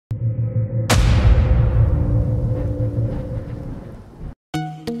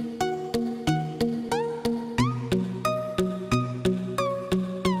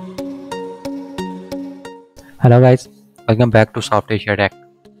Hello guys, welcome back to Soft Asia Tech.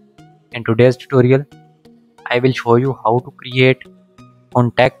 In today's tutorial, I will show you how to create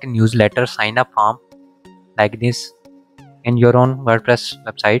contact newsletter sign up form like this in your own WordPress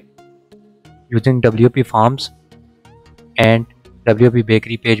website using WP Forms and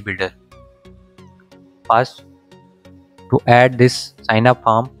WPBakery page builder. First, to add this sign up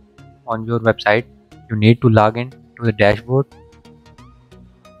form on your website, you need to log in to the dashboard.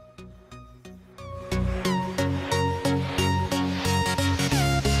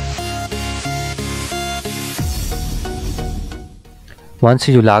 Once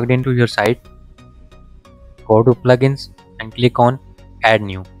you logged into your site, go to plugins and click on add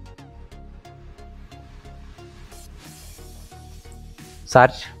new.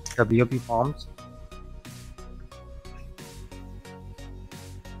 Search WP Forms.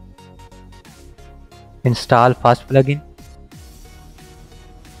 Install first plugin.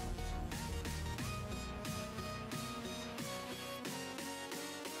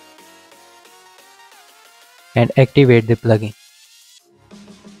 And activate the plugin.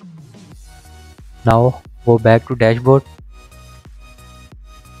 Now go back to dashboard.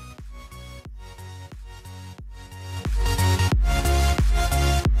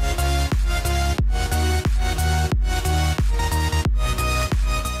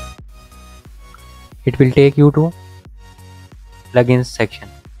 It will take you to plugins section.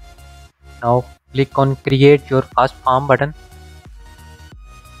 Now click on create your first form button.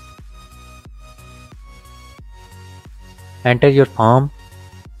 Enter your form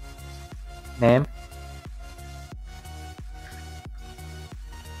name,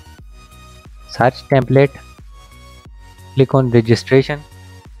 search template, click on registration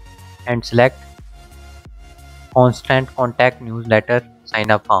and select constant contact newsletter sign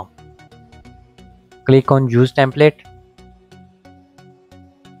up form. Click on use template.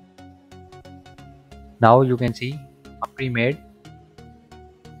 Now you can see a pre-made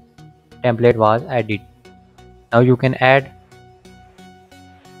template was added. Now you can add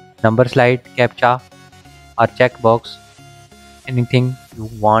number slide, captcha or checkbox, anything you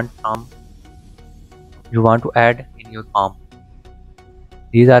want to add in your form.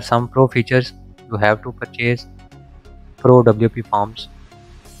 These are some pro features. You have to purchase pro WP forms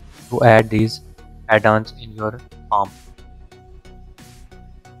to add these add-ons in your form.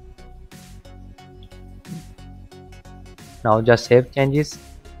 Now just save changes.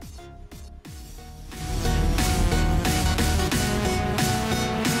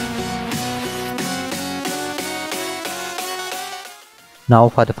 Now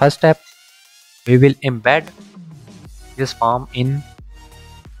for the first step, we will embed this form in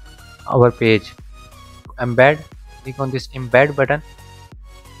our page. To embed, click on this embed button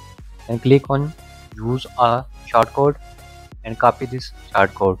and click on use a shortcode and copy this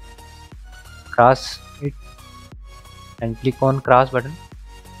shortcode. Cross it and click on cross button.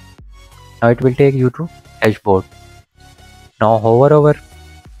 Now it will take you to dashboard. Now hover over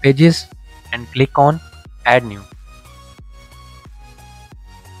pages and click on add new.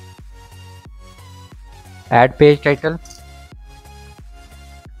 Add page title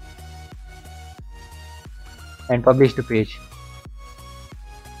and publish the page.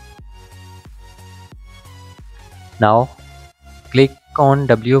 Now click on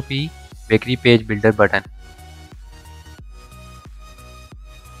WPBakery page builder button.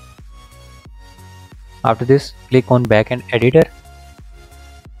 After this, click on backend editor.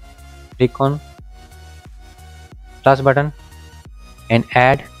 Click on plus button and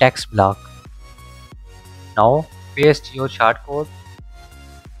add text block. Now paste your shortcode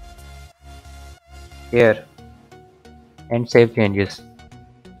here and save changes.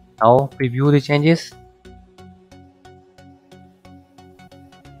 Now preview the changes.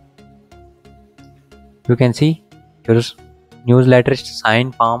 You can see your newsletter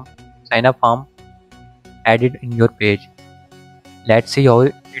sign up form added in your page. Let's see how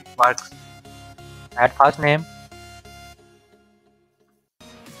it works. Add first name,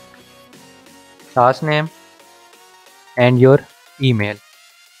 last name and your email.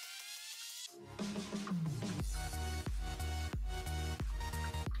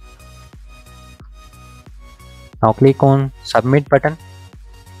 Now click on submit button.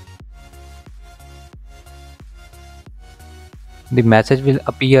 The message will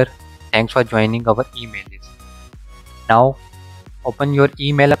appear, thanks for joining our email list. Now open your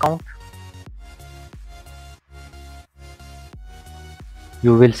email account.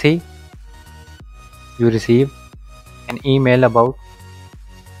 You will see you receive an email about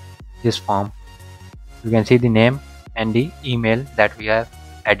this form. You can see the name and the email that we have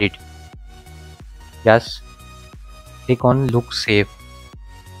added. Just click on look safe.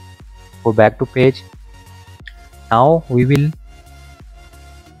 Go back to page Now we will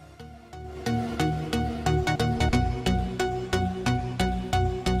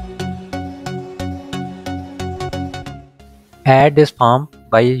add this form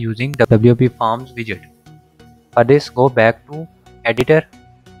by using the WP Forms widget. For this, go back to editor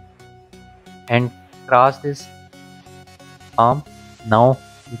and cross this form. Now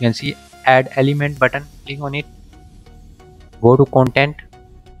you can see add element button, click on it, go to content,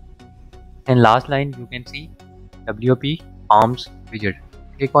 and last line you can see WP Forms widget,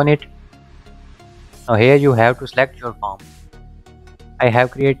 click on it. Now here you have to select your form. I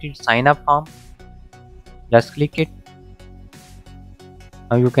have created sign up form, just click it.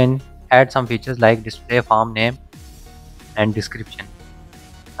 Now you can add some features like display form name and description.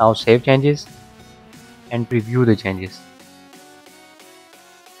 Now save changes and preview the changes.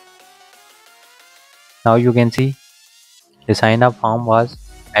 Now you can see the sign up form was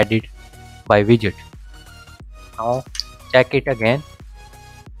added by widget. Now check it again.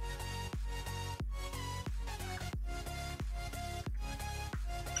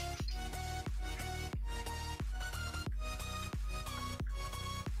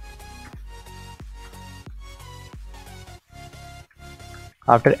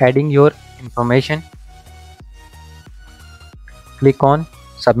 After adding your information, click on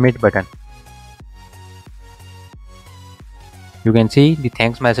submit button. You can see the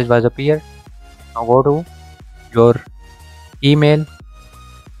thanks message was appear. Now go to your email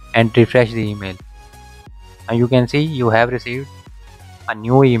and refresh the email. Now you can see you have received a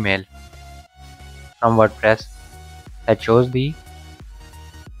new email from WordPress that shows the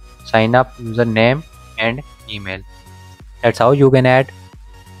sign up username and email. That's how you can add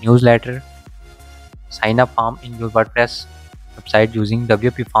newsletter sign up form in your WordPress website using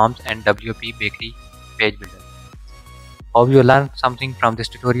WP Forms and WPBakery page builder. Hope you learned something from this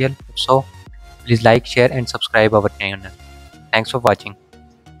tutorial. If so, please like, share and subscribe our channel. Thanks for watching.